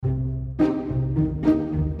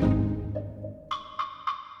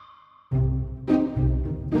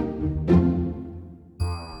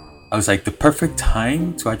I was like, the perfect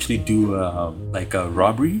time to actually do like a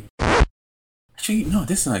robbery. Actually, no,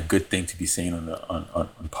 this is not a good thing to be saying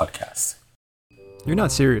on podcasts. You're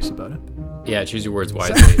not serious about it. Yeah, choose your words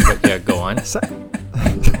wisely. But yeah, go on.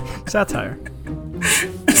 Satire.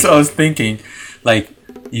 So I was thinking, like,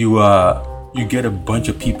 you get a bunch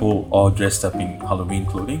of people all dressed up in Halloween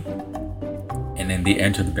clothing, and then they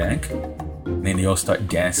enter the bank, and then they all start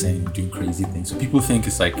dancing, doing crazy things. So people think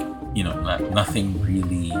it's like, nothing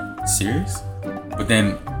really serious. But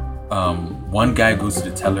then one guy goes to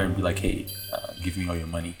the teller and be like, hey, give me all your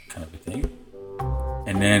money, kind of a thing.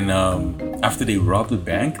 And then after they rob the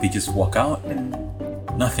bank, they just walk out and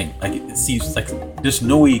nothing. Like, it seems like there's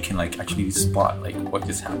no way you can like actually spot like what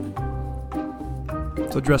just happened.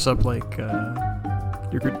 So dress up like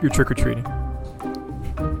you're trick-or-treating.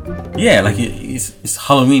 Yeah, like it's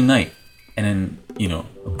Halloween night, and then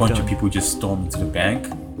a bunch of people just storm into the bank.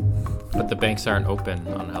 But the banks aren't open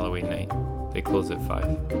on Halloween night. They close at 5.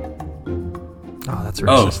 Oh, that's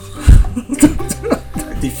racist.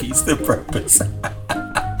 That defeats the purpose.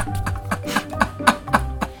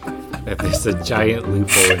 There's a giant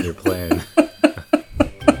loophole in your plan.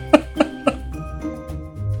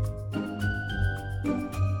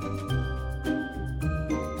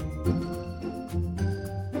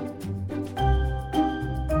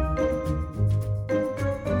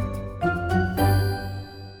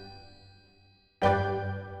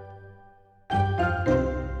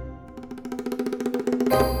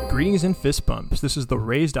 Greetings and fist bumps. This is The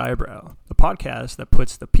Raised Eyebrow, the podcast that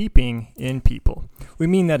puts the peeping in people. We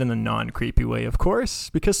mean that in a non-creepy way, of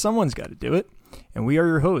course, because someone's got to do it. And we are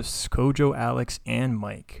your hosts, Kojo, Alex, and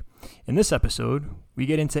Mike. In this episode, we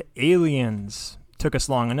get into aliens. Took us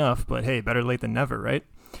long enough, but hey, better late than never, right?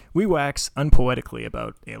 We wax unpoetically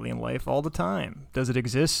about alien life all the time. Does it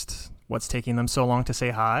exist? What's taking them so long to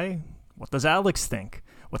say hi? What does Alex think?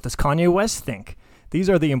 What does Kanye West think? These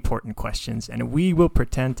are the important questions, and we will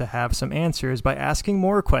pretend to have some answers by asking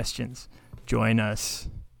more questions. Join us.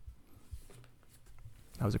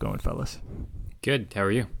 How's it going, fellas? Good. How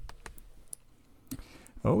are you?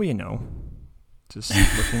 Oh, just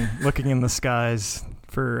looking in the skies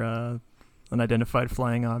for unidentified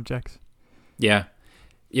flying objects. Yeah.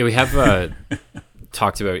 We have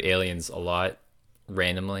talked about aliens a lot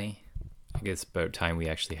randomly. I guess it's about time we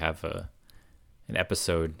actually have an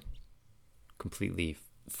episode completely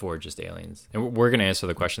for just aliens. And we're going to answer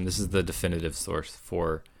the question. This is the definitive source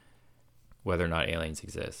for whether or not aliens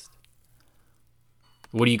exist.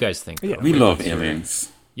 What do you guys think? Yeah, we love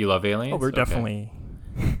aliens. You love aliens? Oh, we're definitely...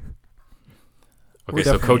 Okay,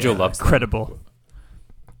 so Kojo loves them. Credible.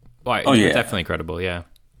 Well, oh, yeah. Definitely credible, yeah.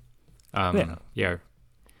 Yeah.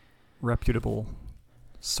 Reputable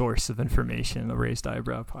source of information, the Raised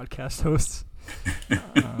Eyebrow podcast hosts.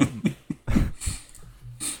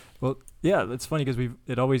 Well, yeah, that's funny because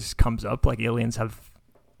it always comes up, like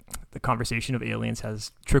the conversation of aliens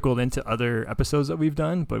has trickled into other episodes that we've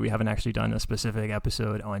done, but we haven't actually done a specific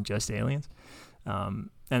episode on just aliens.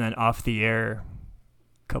 And then off the air,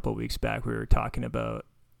 a couple of weeks back, we were talking about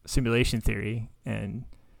simulation theory, and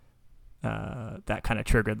that kind of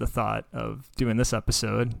triggered the thought of doing this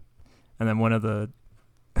episode. And then one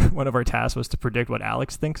of our tasks was to predict what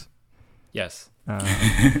Alex thinks. Yes.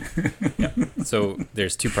 Yeah. So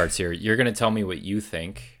there's 2 parts here. You're going to tell me what you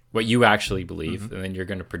think, what you actually believe, and then you're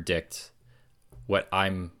going to predict what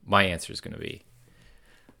my answer is going to be.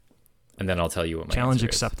 And then I'll tell you what my challenge answer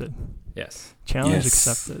accepted. Is. Yes. Challenge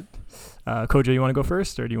accepted. Kojo, you want to go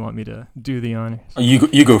first, or do you want me to do the honors?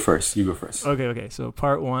 You go first. Okay. So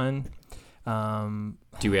part 1.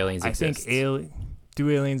 Do aliens exist? I think do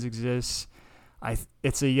aliens exist?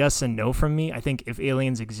 It's a yes and no from me. I think if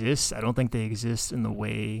aliens exist, I don't think they exist in the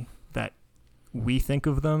way that we think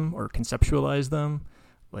of them or conceptualize them,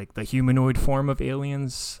 like the humanoid form of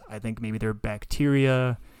aliens. I think maybe they're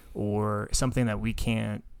bacteria or something that we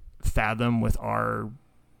can't fathom with our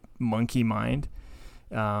monkey mind.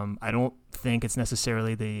 I don't think it's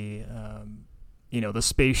necessarily the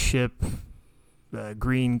spaceship, the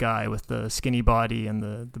green guy with the skinny body and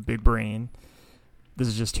the big brain. This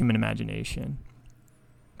is just human imagination.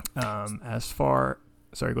 Sorry,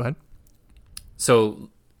 go ahead. So,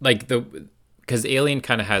 like because alien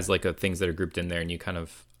kind of has like things that are grouped in there, and you kind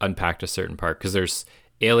of unpacked a certain part, because there's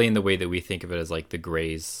alien the way that we think of it as like the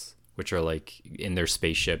Greys, which are like in their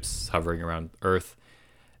spaceships hovering around Earth.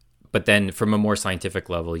 But then from a more scientific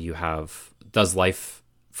level, you have, does life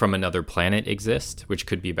from another planet exist, which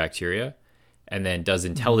could be bacteria? And then does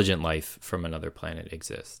intelligent life from another planet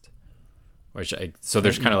exist? So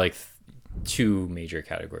there's kind of like 2 major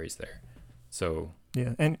categories there. So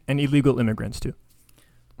yeah, and illegal immigrants too.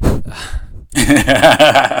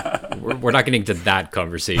 We're not getting to that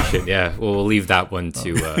conversation. Yeah, we'll leave that one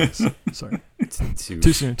to Sorry. to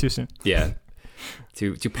Too soon. yeah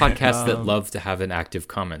to podcasts that love to have an active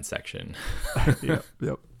comment section. Yep.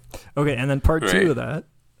 Okay, and then part 2 Right. of that,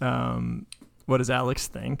 what does Alex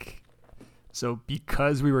think? So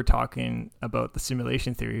because we were talking about the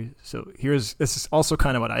simulation theory, so this is also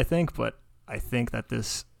kind of what I think, but I think that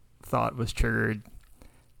this thought was triggered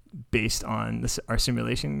based on our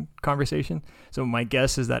simulation conversation. So my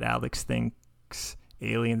guess is that Alex thinks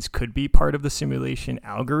aliens could be part of the simulation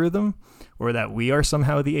algorithm, or that we are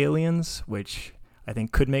somehow the aliens, which I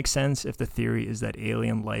think could make sense if the theory is that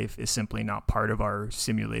alien life is simply not part of our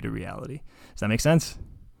simulated reality. Does that make sense?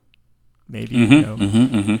 Maybe. No?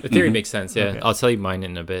 The theory makes sense. Yeah, Okay. I'll tell you mine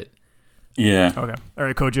in a bit. Yeah. Okay. All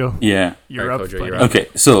right, Kojo. Yeah. You're All right, up. Kojo, buddy. you're up. Okay.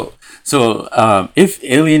 So if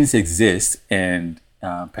aliens exist and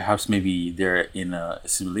perhaps maybe they're in a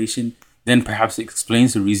simulation, then perhaps it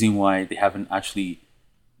explains the reason why they haven't actually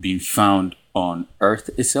been found on Earth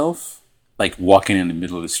itself, like walking in the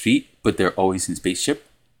middle of the street, but they're always in spaceship.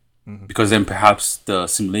 Because then perhaps the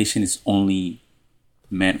simulation is only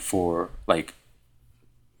meant for like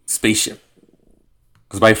spaceship.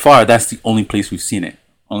 Because by far that's the only place we've seen it,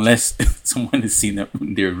 unless someone has seen them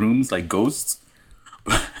in their rooms like ghosts.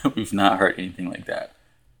 We've not heard anything like that.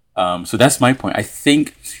 So that's my point. I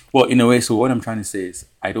think, well, in a way, so what I'm trying to say is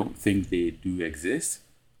I don't think they do exist.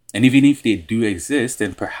 And even if they do exist,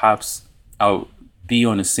 then perhaps I'll be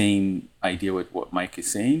on the same idea with what Mike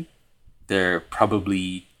is saying.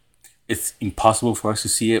 It's impossible for us to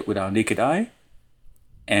see it with our naked eye.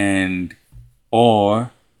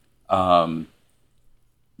 Or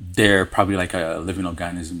they're probably like a living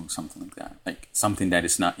organism or something like that. Like something that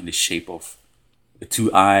is not in the shape of a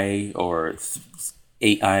 2-eye or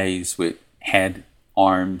 8 eyes with head,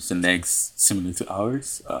 arms, and legs similar to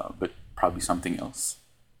ours, but probably something else.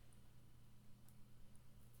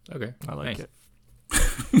 Okay, I like nice. it.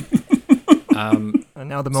 Um, And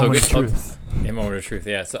now the So moment of good- truth. a moment of truth.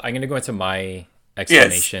 Yeah. So I'm gonna go into my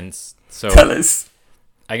explanations. So Tell us.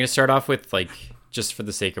 I'm going to start off with, like, just for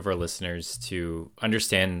the sake of our listeners to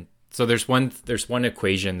understand. So there's one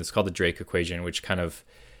equation that's called the Drake equation, which kind of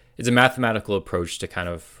is a mathematical approach to kind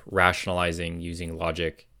of rationalizing using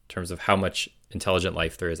logic in terms of how much intelligent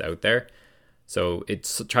life there is out there. So it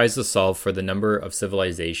tries to solve for the number of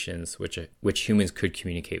civilizations which humans could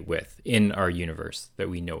communicate with in our universe that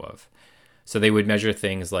we know of. So they would measure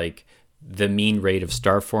things like the mean rate of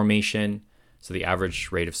star formation, so the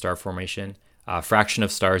average rate of star formation, fraction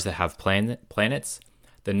of stars that have planets,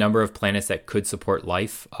 the number of planets that could support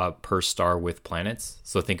life per star with planets.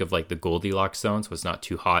 So think of like the Goldilocks zone, so it's not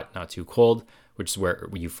too hot, not too cold, which is where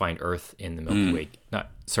you find Earth in the Milky Way,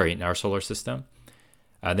 in our solar system.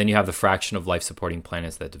 Then you have the fraction of life-supporting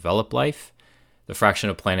planets that develop life, the fraction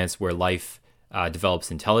of planets where life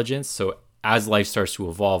develops intelligence. So as life starts to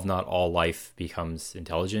evolve, not all life becomes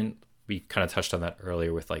intelligent. We kind of touched on that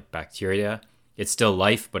earlier with like bacteria. It's still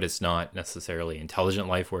life, but it's not necessarily intelligent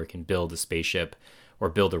life where it can build a spaceship or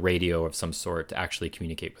build a radio of some sort to actually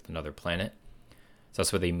communicate with another planet. So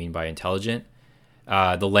that's what they mean by intelligent.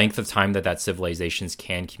 The length of time that civilizations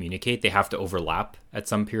can communicate, they have to overlap at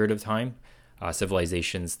some period of time.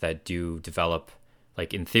 Civilizations that do develop,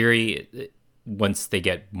 like in theory, once they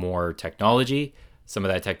get more technology, some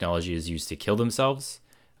of that technology is used to kill themselves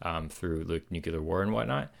through like nuclear war and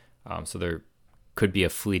whatnot. So there could be a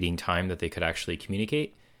fleeting time that they could actually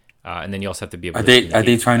communicate. And then you also have to be able Are to they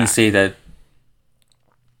communicate trying to back. say that?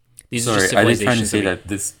 These are Sorry, just are they trying to civilizations say that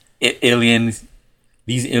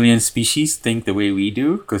these alien species think the way we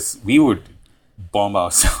do? Because we would bomb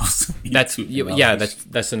ourselves. That's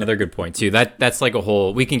that's another good point too. That's like a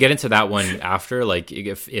whole. We can get into that one after. Like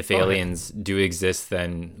if aliens do exist,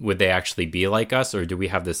 then would they actually be like us, or do we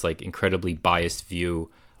have this like incredibly biased view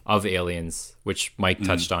of aliens, which Mike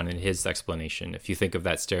touched on in his explanation? If you think of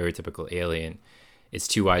that stereotypical alien, it's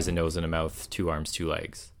 2 eyes, a nose, and a mouth, 2 arms, 2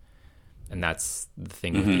 legs, and that's the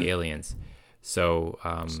thing with the aliens. So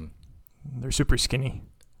They're super skinny.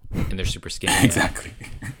 and they're super skinny. Exactly.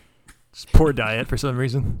 Just poor diet for some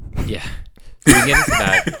reason. Yeah. We can get into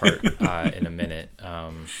that part in a minute.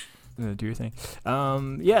 Do your thing.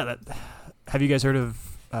 Have you guys heard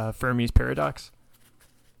of Fermi's paradox?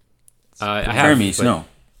 I have. Hermes, but no.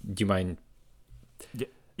 Do you mind?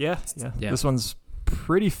 Yeah. Yeah. This one's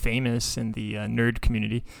pretty famous in the nerd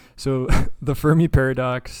community. So the Fermi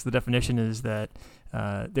paradox, the definition is that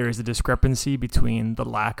there is a discrepancy between the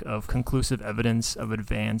lack of conclusive evidence of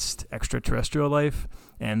advanced extraterrestrial life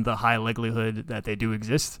and the high likelihood that they do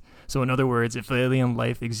exist. So in other words, if alien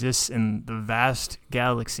life exists in the vast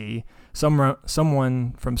galaxy,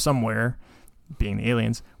 someone from somewhere being the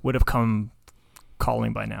aliens, would have come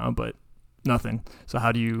calling by now, but nothing. So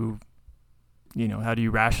how do you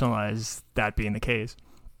rationalize that being the case?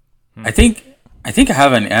 I think I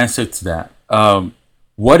have an answer to that.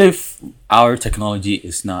 What if our technology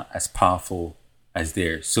is not as powerful as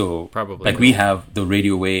theirs? So Probably. like we have the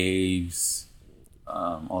radio waves,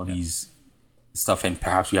 all these stuff, and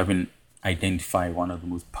perhaps we haven't identified one of the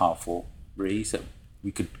most powerful rays that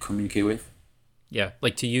we could communicate with. Yeah,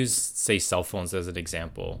 like to use, say, cell phones as an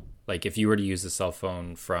example. Like if you were to use a cell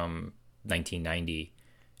phone from 1990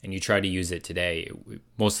 and you try to use it today,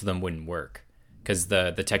 most of them wouldn't work because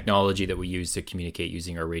the technology that we use to communicate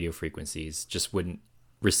using our radio frequencies just wouldn't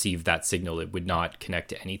receive that signal. It would not connect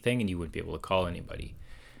to anything and you wouldn't be able to call anybody.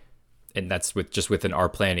 And that's within our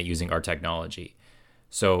planet using our technology.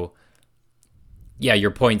 So yeah,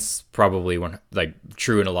 your point's probably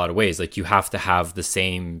true in a lot of ways. Like you have to have the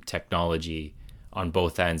same technology on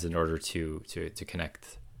both ends in order to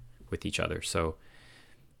connect with each other. So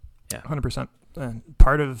yeah, 100%.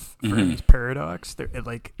 Part of Fermi's paradox,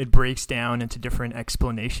 it breaks down into different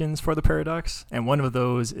explanations for the paradox, and one of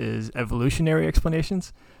those is evolutionary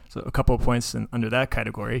explanations. So a couple of points under that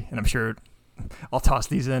category, and I'm sure I'll toss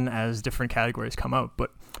these in as different categories come out.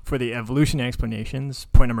 But for the evolutionary explanations,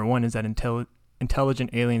 point number one is that intelligent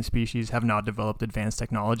alien species have not developed advanced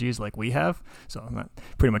technologies like we have. So that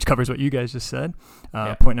pretty much covers what you guys just said.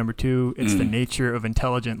 Point number two, it's the nature of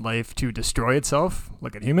intelligent life to destroy itself.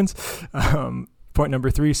 Look at humans. Point number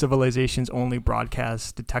three, civilizations only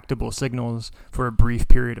broadcast detectable signals for a brief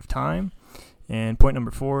period of time. And point number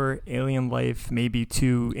four, alien life may be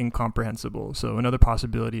too incomprehensible. So another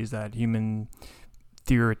possibility is that human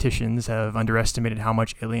theoreticians have underestimated how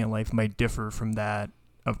much alien life might differ from that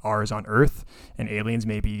of ours on Earth, and aliens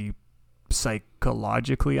may be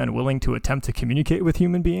psychologically unwilling to attempt to communicate with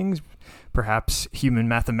human beings. Perhaps human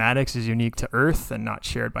mathematics is unique to Earth and not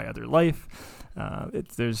shared by other life.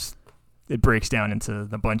 It breaks down into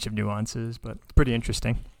a bunch of nuances, but it's pretty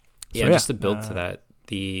interesting. Yeah, just to build to that,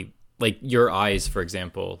 like your eyes, for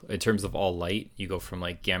example, in terms of all light, you go from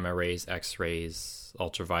like gamma rays, X-rays,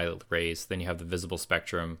 ultraviolet rays, then you have the visible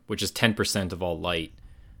spectrum, which is 10% of all light.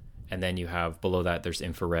 And then you have below that, there's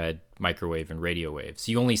infrared, microwave, and radio waves.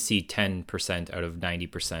 So you only see 10% out of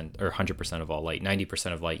 90% or 100% of all light.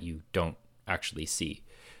 90% of light you don't actually see.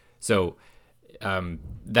 So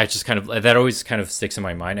that just that always kind of sticks in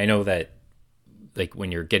my mind. I know that like when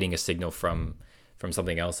you're getting a signal from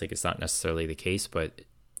something else, like it's not necessarily the case, but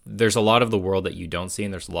there's a lot of the world that you don't see,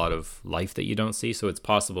 and there's a lot of life that you don't see. So it's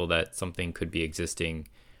possible that something could be existing,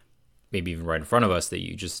 maybe even right in front of us, that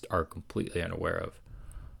you just are completely unaware of.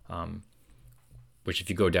 Which if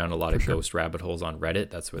you go down a lot of ghost rabbit holes on Reddit,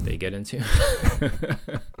 that's what they get into.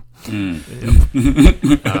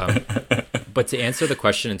 But to answer the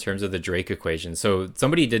question in terms of the Drake equation, so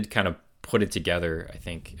somebody did kind of put it together. I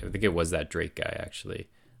think it was that Drake guy, actually.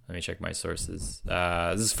 Let me check my sources.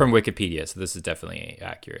 This is from Wikipedia, so this is definitely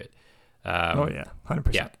accurate.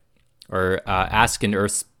 100%. Yeah. Or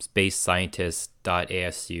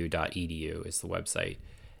askanEarthspaceScientist.asu.edu is the website.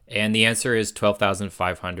 And the answer is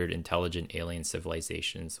 12,500 intelligent alien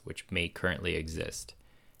civilizations, which may currently exist,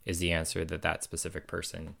 is the answer that specific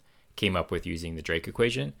person came up with using the Drake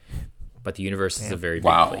equation. But the universe is a very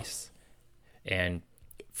big place. And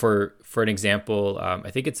for an example,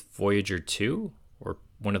 I think it's Voyager 2, or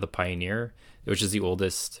one of the Pioneer, which is the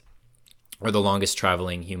oldest or the longest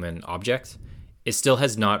traveling human object. It still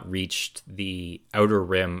has not reached the outer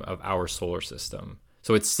rim of our solar system.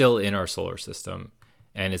 So it's still in our solar system.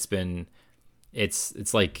 And it's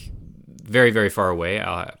like very, very far away.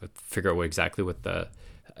 I'll have to figure out what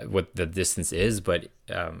the distance is, but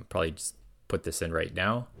probably just put this in right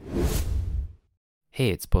now. Hey,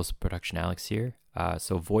 it's post-production Alex here.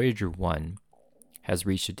 So Voyager 1 has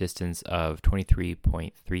reached a distance of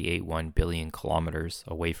 23.381 billion kilometers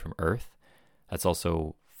away from Earth. That's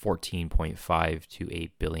also 14.5 to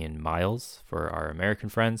 8 billion miles for our American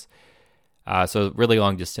friends. So really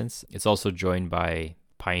long distance. It's also joined by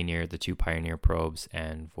Pioneer, the two Pioneer probes,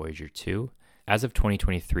 and Voyager 2. As of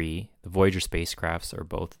 2023, the Voyager spacecrafts are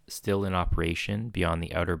both still in operation beyond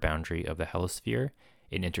the outer boundary of the helisphere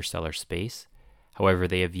in interstellar space. However,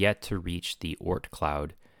 they have yet to reach the Oort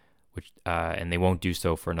cloud, and they won't do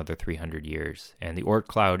so for another 300 years. And the Oort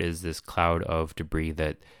cloud is this cloud of debris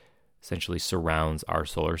that essentially surrounds our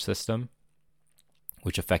solar system,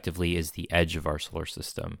 which effectively is the edge of our solar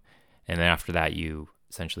system. And then after that, you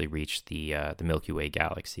essentially reach the Milky Way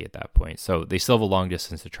galaxy at that point. So they still have a long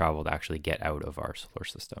distance to travel to actually get out of our solar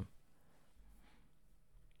system.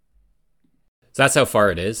 So that's how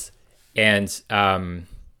far it is. And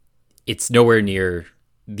it's nowhere near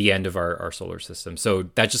the end of our solar system. So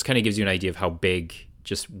that just kind of gives you an idea of how big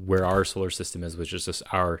just where our solar system is, which is just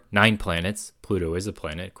our 9 planets. Pluto is a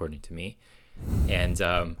planet, according to me. And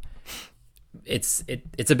it's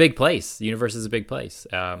a big place. The universe is a big place.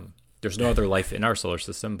 There's no other life in our solar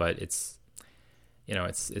system, but it's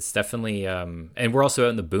definitely, and we're also out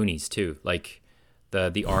in the boonies too. Like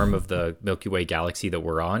the arm of the Milky Way galaxy that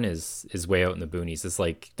we're on is way out in the boonies. It's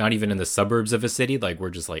like not even in the suburbs of a city. Like we're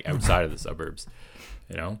just like outside of the suburbs,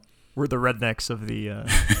 you know? We're the rednecks of the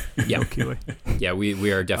Milky Way. Yeah,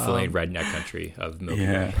 we are definitely in redneck country of Milky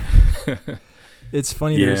Way. It's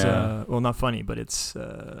funny. Yeah. There's well, not funny, but it's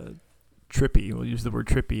trippy. We'll use the word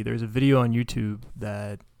trippy. There's a video on YouTube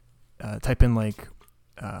that type in like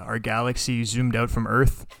our galaxy zoomed out from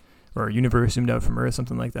Earth, or our universe zoomed out from Earth,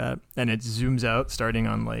 something like that, and it zooms out starting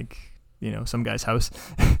on like some guy's house.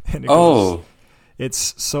 And it goes,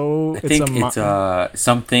 it's so. I think it's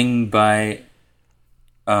something by.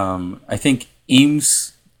 I think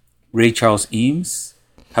Ray Charles Eames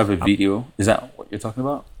have a video. Is that what you're talking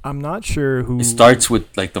about? I'm not sure who. It starts with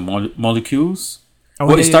like the molecules. Oh,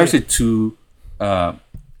 well, yeah, it starts yeah. with two. Charles.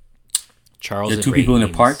 There are and two Ray people in a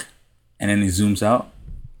Eames. park, and then it zooms out.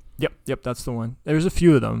 Yep, that's the one. There's a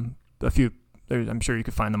few of them. I'm sure you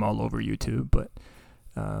could find them all over YouTube, but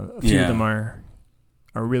a few of them are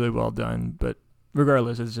really well done. But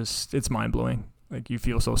regardless, it's mind blowing. Like you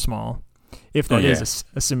feel so small. If that is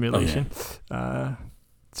a simulation,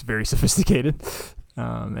 it's very sophisticated.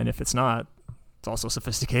 And if it's not, it's also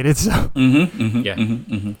sophisticated. So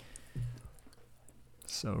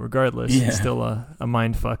So regardless, it's still a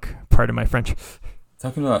mind fuck. Pardon my French.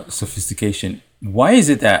 Talking about sophistication, why is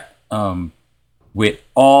it that with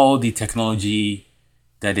all the technology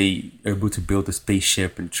that they are able to build a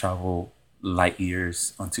spaceship and travel light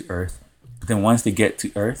years onto Earth, but then once they get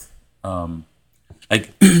to Earth,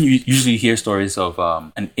 like you usually hear stories of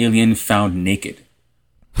an alien found naked.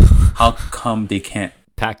 How come they can't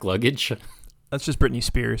Pack luggage. That's just Britney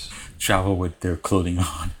Spears. travel with their clothing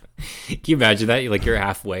on? Can you imagine that? Like you're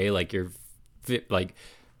halfway, like you're like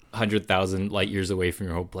 100,000 light years away from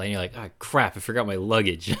your home plane. You're like, oh crap, I forgot my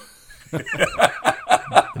luggage. Didn't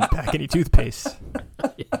pack any toothpaste.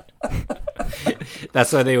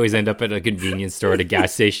 That's why they always end up at a convenience store at a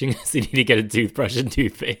gas station. So you need to get a toothbrush and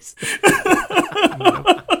toothpaste.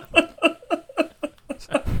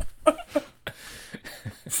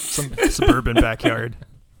 Some suburban backyard.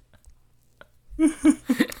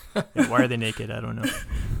 Yeah, why are they naked? I don't know.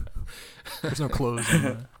 There's no clothes in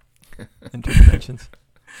the interventions.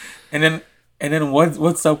 And then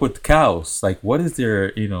what's up with cows? Like, what is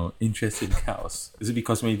their interest in cows? Is it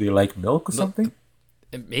because maybe they like milk or something?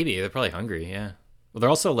 Maybe they're probably hungry. Yeah. Well, they're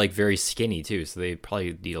also like very skinny too, so they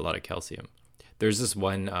probably need a lot of calcium. There's this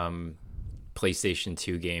one PlayStation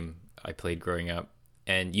 2 game I played growing up,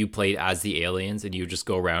 and you played as the aliens, and you would just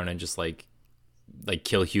go around and just like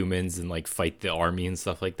kill humans and like fight the army and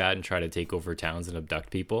stuff like that, and try to take over towns and abduct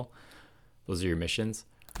people. Those are your missions.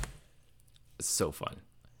 It's so fun.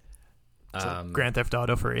 Grand Theft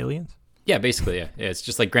Auto for aliens? Yeah, basically, yeah. It's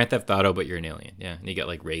just like Grand Theft Auto, but you're an alien. Yeah, and you get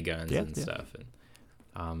like ray guns and stuff. And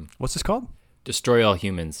What's this called? Destroy All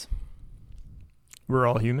Humans. We're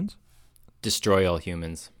all humans? Destroy All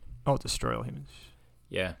Humans. Oh, Destroy All Humans.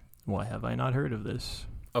 Yeah. Why have I not heard of this?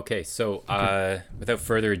 Okay, so without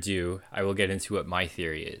further ado, I will get into what my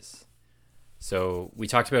theory is. So we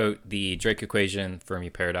talked about the Drake equation,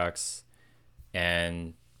 Fermi paradox,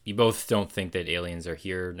 and you both don't think that aliens are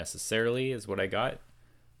here necessarily, is what I got.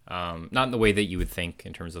 Not in the way that you would think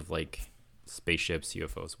in terms of like spaceships,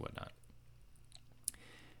 UFOs, whatnot.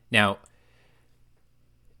 Now,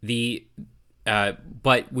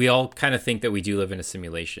 but we all kind of think that we do live in a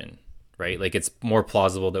simulation, right? Like it's more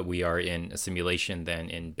plausible that we are in a simulation than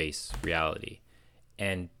in base reality.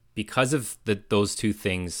 And because of those two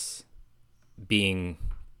things being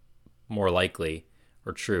more likely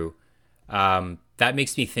or true, that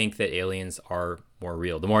makes me think that aliens are more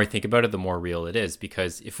real. The more I think about it, the more real it is,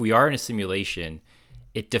 because if we are in a simulation,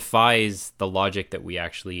 it defies the logic that we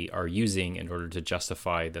actually are using in order to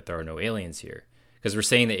justify that there are no aliens here. Because we're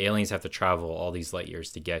saying that aliens have to travel all these light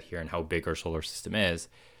years to get here and how big our solar system is.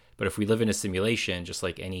 But if we live in a simulation, just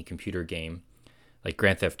like any computer game, like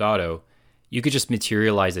Grand Theft Auto, you could just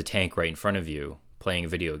materialize a tank right in front of you playing a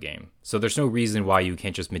video game. So there's no reason why you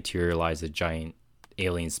can't just materialize a giant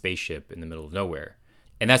alien spaceship in the middle of nowhere.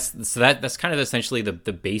 And that's kind of essentially the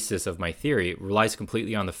basis of my theory. It relies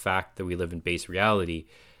completely on the fact that we live in base reality.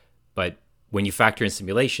 But when you factor in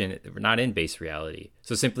simulation, we're not in base reality.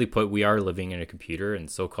 So simply put, we are living in a computer, and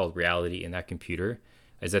so-called reality in that computer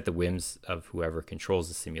is at the whims of whoever controls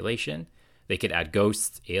the simulation. They could add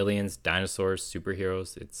ghosts, aliens, dinosaurs,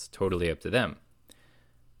 superheroes. It's totally up to them.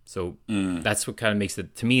 So that's what kind of makes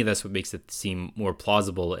it, to me, that's what makes it seem more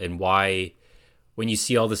plausible, and why when you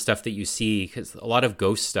see all the stuff that you see, because a lot of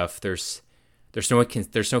ghost stuff, there's no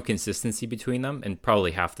consistency between them, and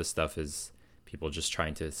probably half the stuff is people just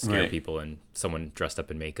trying to scare people and someone dressed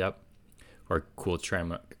up in makeup or cool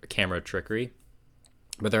camera trickery.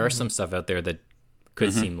 But there are some stuff out there that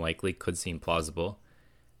could seem likely, could seem plausible,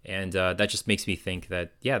 and that just makes me think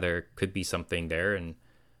that there could be something there, and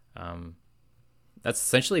that's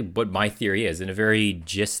essentially what my theory is, in a very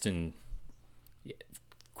gist and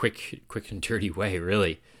quick and dirty way,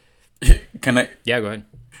 really. Can I? Yeah, go ahead.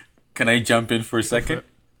 Can I jump in for a second?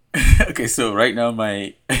 Okay, so right now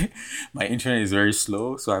my internet is very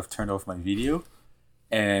slow, so I've turned off my video,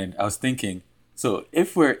 and I was thinking, so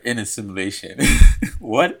if we're in a simulation,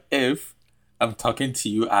 what if I'm talking to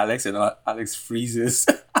you, Alex, and Alex freezes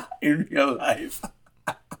in real life?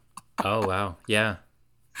 Oh wow, yeah.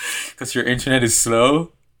 Because your internet is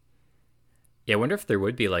slow. Yeah, I wonder if there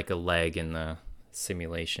would be like a lag in the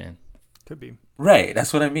simulation. Could be. Right,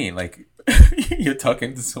 that's what I mean. Like, you're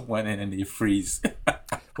talking to someone and then they freeze.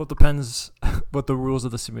 Well, it depends what the rules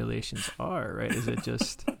of the simulations are, right? Is it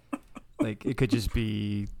just like, it could just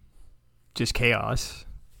be just chaos,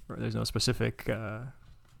 or there's no specific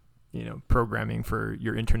programming for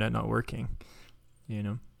your internet not working,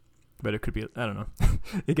 but it could be, I don't know.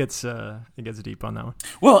 It gets deep on that one.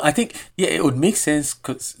 Well, I think it would make sense,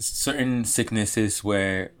 because certain sicknesses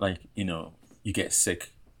where, like, you get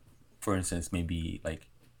sick, for instance, maybe like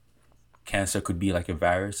cancer could be like a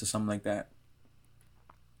virus or something like that.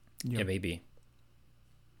 Yeah, maybe.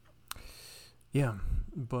 Yeah,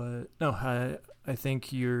 but no, I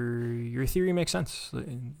think your theory makes sense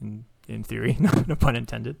in theory, no pun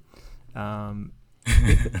intended.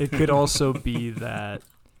 It could also be that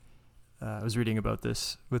I was reading about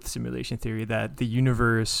this with simulation theory, that the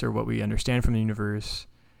universe, or what we understand from the universe,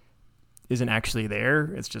 isn't actually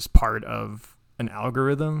there. It's just part of an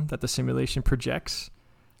algorithm that the simulation projects.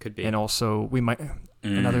 Could be. And also we might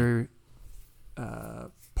another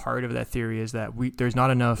part of that theory is that there's not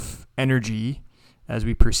enough energy as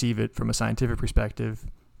we perceive it from a scientific perspective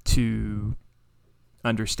to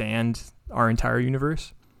understand our entire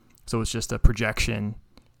universe. So it's just a projection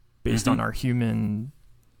based on our human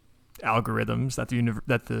algorithms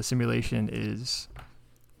that the simulation is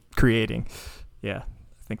creating. Yeah,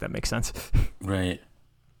 I think that makes sense. Right.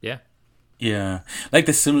 Yeah. Yeah. Like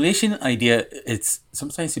the simulation idea,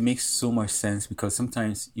 sometimes it makes so much sense, because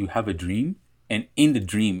sometimes you have a dream, and in the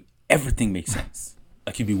dream everything makes sense.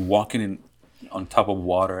 Like you'd be walking on top of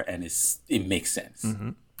water and it makes sense.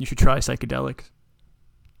 Mm-hmm. You should try psychedelics.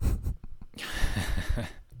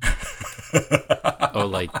 Oh,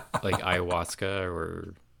 like ayahuasca,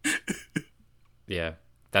 or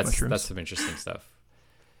that's mushrooms. some interesting stuff.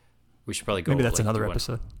 We should probably go. Maybe that's another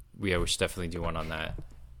episode. Yeah, we should definitely do one on that.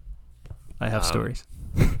 I have stories.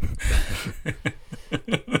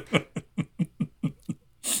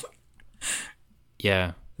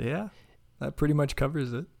 Yeah. Yeah, that pretty much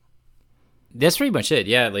covers it. That's pretty much it.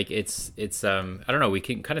 Yeah, like it's I don't know, we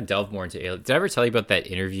can kind of delve more into aliens. Did I ever tell you about that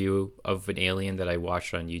interview of an alien that I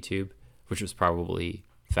watched on YouTube, which was probably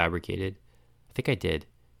fabricated? I think I did.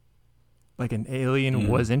 Like an alien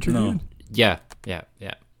was interviewed? No. Yeah.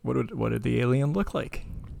 What did the alien look like?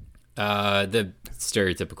 The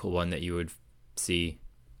stereotypical one that you would see.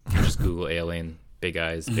 Just Google alien, big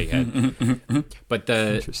eyes, big head. But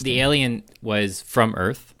the alien was from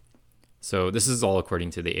Earth. So this is all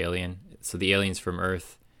according to the alien. So the alien's from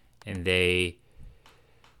Earth, and they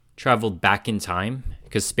traveled back in time,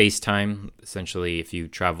 because space-time, essentially, if you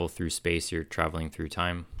travel through space, you're traveling through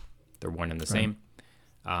time. They're one and the same.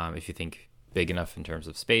 If you think big enough in terms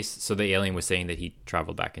of space. So the alien was saying that he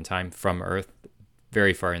traveled back in time from Earth,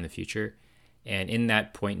 very far in the future. And in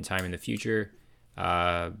that point in time in the future,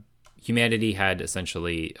 humanity had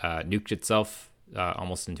essentially nuked itself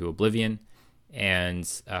almost into oblivion, and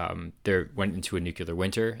there went into a nuclear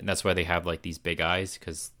winter, and that's why they have like these big eyes,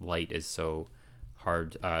 because light is so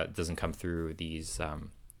hard, it doesn't come through these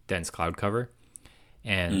dense cloud cover.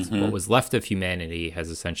 And what was left of humanity has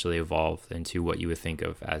essentially evolved into what you would think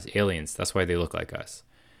of as aliens. That's why they look like us,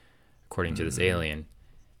 according to this alien.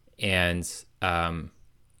 And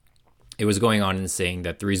it was going on and saying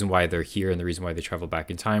that the reason why they're here and the reason why they travel back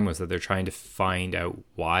in time was that they're trying to find out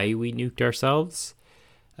why we nuked ourselves.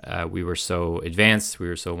 We were so advanced, we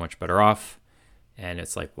were so much better off, and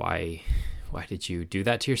it's like, why did you do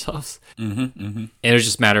that to yourselves? And it was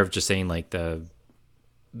just a matter of just saying, like,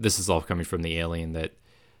 this is all coming from the alien, that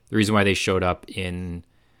the reason why they showed up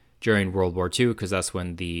during World War II, because that's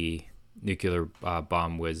when the nuclear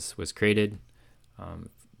bomb was created.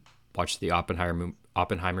 Watched the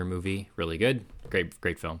Oppenheimer movie, really good,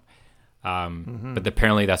 great film. But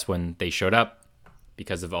apparently that's when they showed up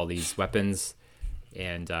because of all these weapons.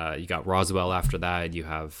 And you got Roswell after that. You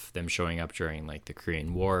have them showing up during like the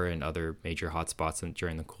Korean War and other major hotspots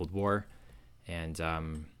during the Cold War, and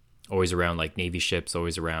always around like Navy ships,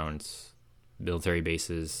 always around military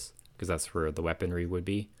bases, because that's where the weaponry would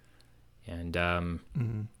be. And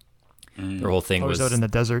their whole thing Always was out in the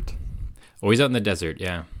desert. always out in the desert.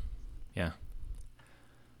 Yeah.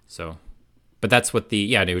 So, but that's what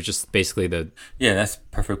and it was just basically that's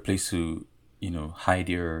perfect place to hide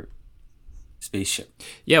your spaceship.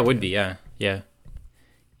 it would be yeah.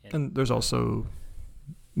 And there's also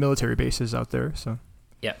military bases out there, so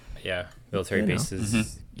Yeah, military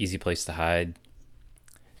bases, easy place to hide.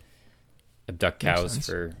 Abduct cows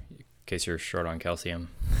in case you're short on calcium.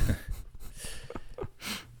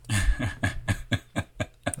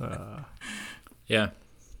 Yeah.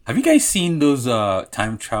 Have you guys seen those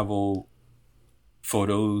time travel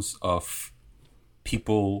photos of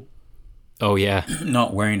people Oh yeah.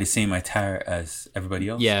 not wearing the same attire as everybody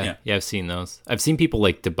else? Yeah, I've seen those. I've seen people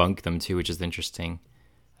like debunk them too, which is interesting.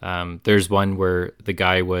 There's one where the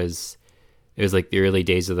guy it was like the early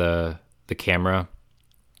days of the camera,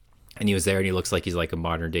 and he was there and he looks like he's like a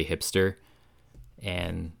modern day hipster,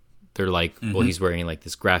 and they're like, well, he's wearing like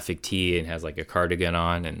this graphic tee and has like a cardigan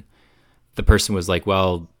on, and the person was like,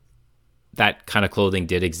 well, that kind of clothing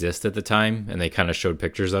did exist at the time, and they kind of showed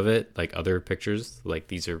pictures of it, like other pictures, like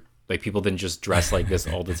these are like people didn't just dress like this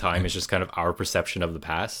all the time. It's just kind of our perception of the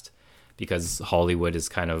past, because Hollywood is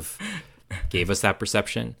kind of gave us that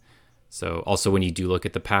perception. So also when you do look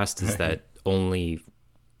at the past, is that only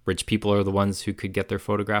rich people are the ones who could get their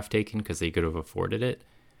photograph taken because they could have afforded it,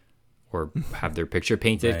 or have their picture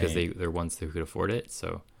painted because they're ones who could afford it.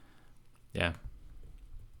 So yeah,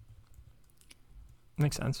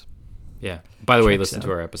 makes sense. Yeah. By the way, listen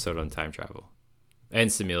to our episode on time travel and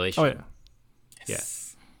simulation. Oh yeah, yes.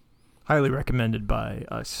 Highly recommended by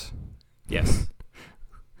us. Yes.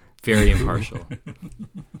 Very impartial.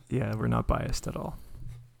 Yeah, we're not biased at all.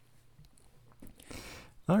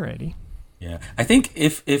 Alrighty. Yeah, I think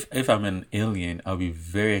if I'm an alien, I'll be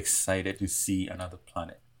very excited to see another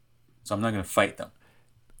planet. So I'm not gonna fight them.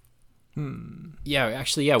 Yeah,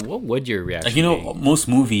 actually, yeah. What would your reaction be? Most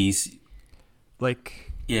movies,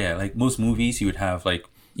 Like most movies, you would have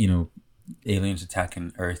aliens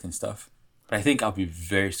attacking Earth and stuff. But I think I'll be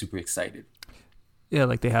very super excited. yeah,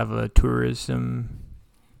 like they have a tourism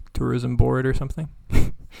board or something.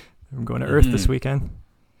 I'm going to Earth this weekend.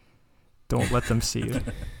 Don't let them see you.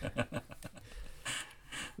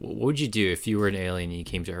 What would you do if you were an alien and you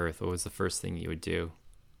came to Earth? What was the first thing you would do?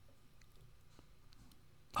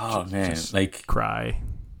 Oh man, like Cry.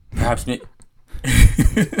 perhaps me.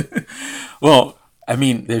 Well, I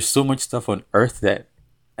mean, there's so much stuff on Earth that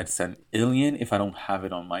as an alien, if I don't have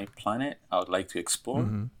it on my planet, I would like to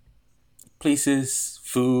explore places,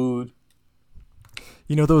 food.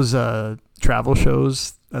 You know those travel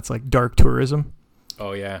shows that's like dark tourism?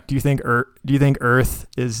 Oh yeah. Do you think Earth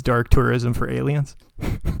is dark tourism for aliens?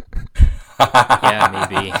 Yeah,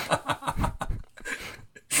 maybe.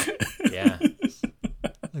 Yeah.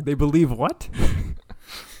 Like they believe what?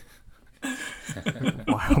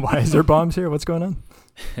 Why is there bombs here? What's going on?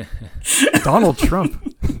 Donald Trump.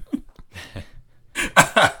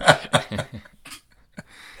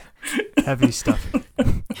 Heavy stuff.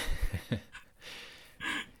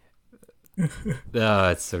 Oh,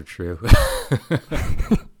 it's so true.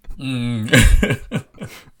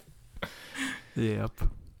 Yep.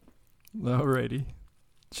 Alrighty.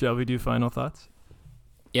 Shall we do final thoughts?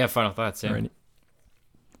 Yeah, final thoughts. Yeah.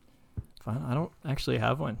 I don't actually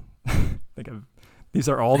have one. These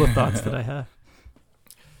are all the thoughts that I have.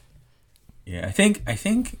 Yeah, I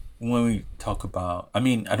think when we talk about, I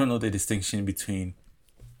mean, I don't know the distinction between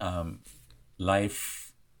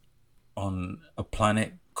life on a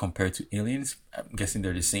planet compared to aliens. I'm guessing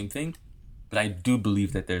they're the same thing, but I do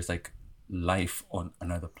believe that there's like life on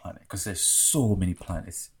another planet because there's so many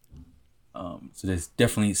planets. So there's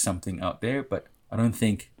definitely something out there, but I don't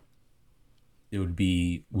think they would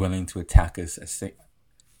be willing to attack us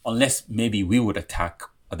unless maybe we would attack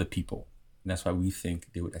other people. And that's why we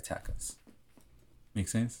think they would attack us. Make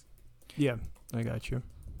sense? Yeah, I got you.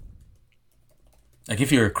 Like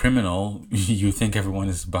if you're a criminal, you think everyone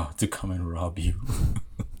is about to come and rob you.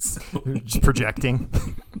 You're just projecting.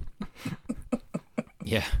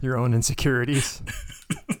 Yeah. Your own insecurities.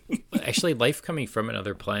 Actually, life coming from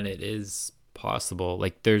another planet is possible.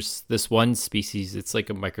 Like there's this one species, it's like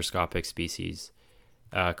a microscopic species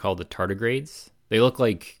called the tardigrades. They look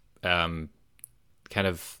like kind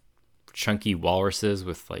of chunky walruses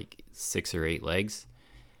with like 6 or 8 legs,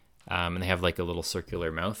 and they have like a little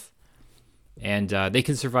circular mouth, and they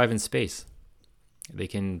can survive in space. They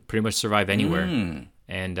can pretty much survive anywhere,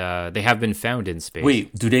 and they have been found in space.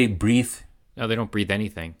 Wait, do they breathe? No, they don't breathe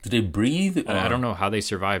anything. Do they breathe? I don't know how they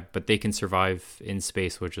survive, but they can survive in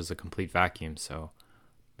space, which is a complete vacuum. So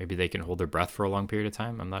maybe they can hold their breath for a long period of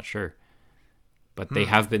time. I'm not sure, but they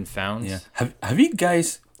have been found. Yeah. Have you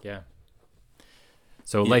guys? Yeah.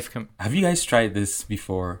 So life. Have you guys tried this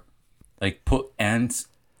before? Like put ants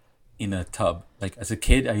in a tub. Like as a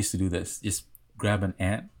kid, I used to do this. Just grab an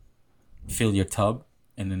ant, fill your tub,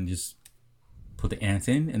 and then just put the ants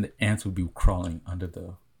in, and the ants would be crawling under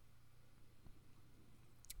the.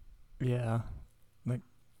 Yeah.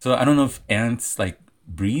 So I don't know if ants like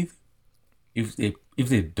breathe. If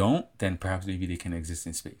they don't, then perhaps maybe they can exist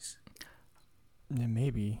in space. Yeah,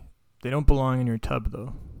 maybe. They don't belong in your tub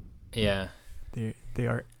though. Yeah. They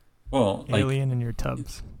are like, alien in your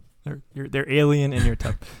tubs. They're alien in your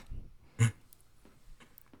tub.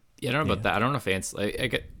 Yeah, I don't know about that. I don't know if ants.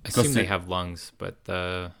 I assume they have lungs, but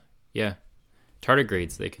yeah,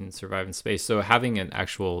 tardigrades, they can survive in space. So having an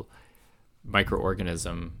actual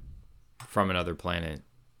microorganism from another planet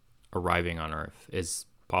arriving on Earth is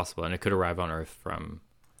possible, and it could arrive on Earth from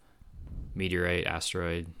meteorite,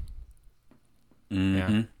 asteroid. Mm-hmm.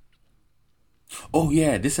 Yeah. Oh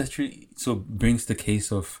yeah, this actually brings the case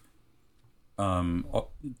of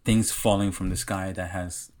things falling from the sky that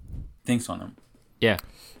has things on them. Yeah.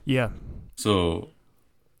 Yeah. So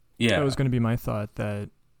yeah, that was going to be my thought,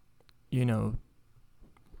 that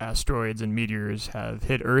asteroids and meteors have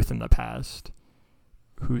hit Earth in the past.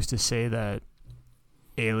 Who's to say that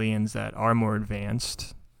aliens that are more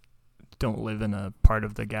advanced don't live in a part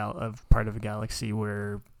of a galaxy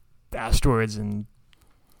where asteroids and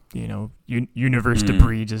universe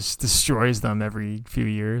debris just destroys them every few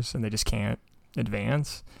years and they just can't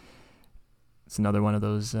advance? It's another one of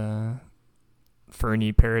those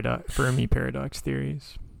Fermi paradox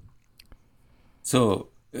theories. So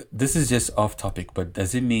this is just off topic, but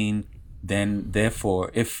does it mean then,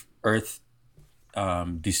 therefore, if Earth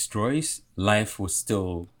destroys, life will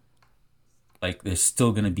still, like, there's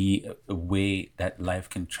still going to be a way that life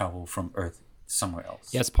can travel from Earth somewhere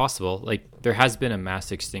else? Yeah, it's possible. Like, there has been a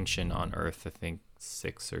mass extinction on Earth, I think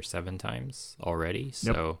 6 or 7 times already.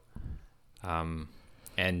 So,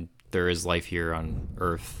 and there is life here on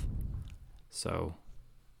Earth. So,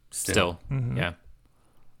 still. Mm-hmm. Yeah.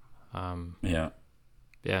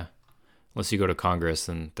 Yeah. Unless you go to Congress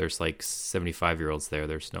and there's like 75-year-olds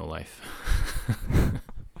there's no life.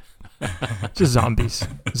 Just zombies.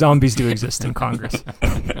 Zombies do exist in Congress.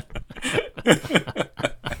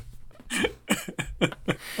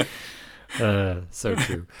 So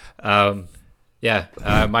true.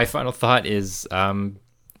 My final thought is,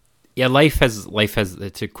 life has,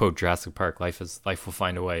 to quote Jurassic Park, life will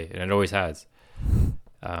find a way, and it always has.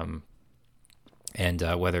 And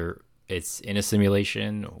whether it's in a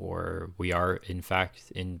simulation or we are in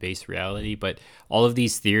fact in base reality, but all of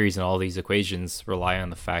these theories and all these equations rely on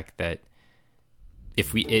the fact that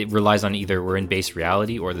it relies on either we're in base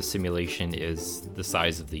reality or the simulation is the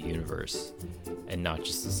size of the universe and not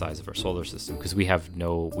just the size of our solar system, because we have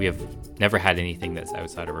never had anything that's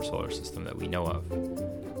outside of our solar system that we know of.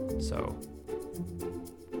 So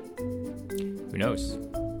who knows?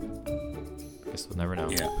 I guess we'll never know.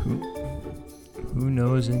 Yeah. Who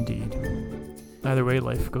knows indeed. Either way,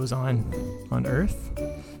 life goes on Earth,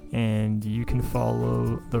 and you can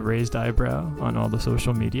follow The Raised Eyebrow on all the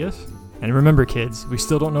social medias. And remember, kids, we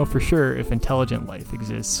still don't know for sure if intelligent life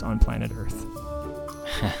exists on planet Earth.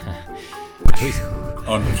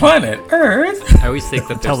 On planet Earth? I always think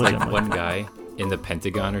that there's like one guy in the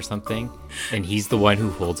Pentagon or something, and he's the one who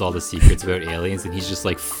holds all the secrets about aliens, and he's just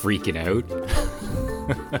like freaking out.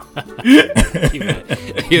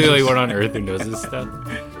 You're the only one on Earth who knows this stuff.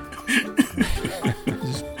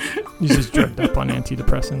 He's just drugged up on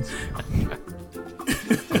antidepressants.